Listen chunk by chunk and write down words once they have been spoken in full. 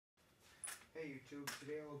Hey YouTube,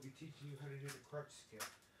 today I will be teaching you how to do the crutch skip.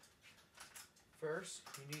 First,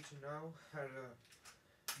 you need to know how to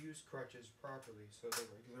use crutches properly, so the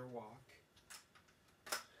regular walk.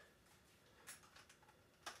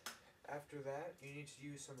 After that, you need to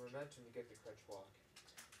use some momentum to get the crutch walk.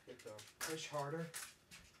 You have to push harder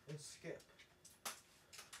and skip.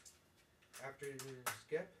 After you do the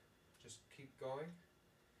skip, just keep going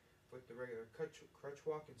with the regular crutch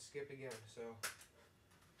walk and skip again. So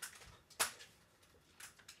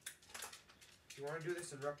if you want to do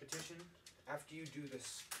this in repetition, after you do the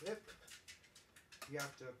skip, you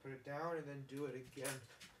have to put it down and then do it again.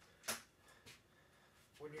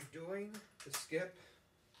 When you're doing the skip,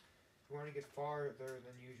 you want to get farther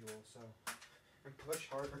than usual, and push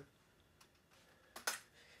harder.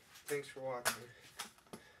 Thanks for watching.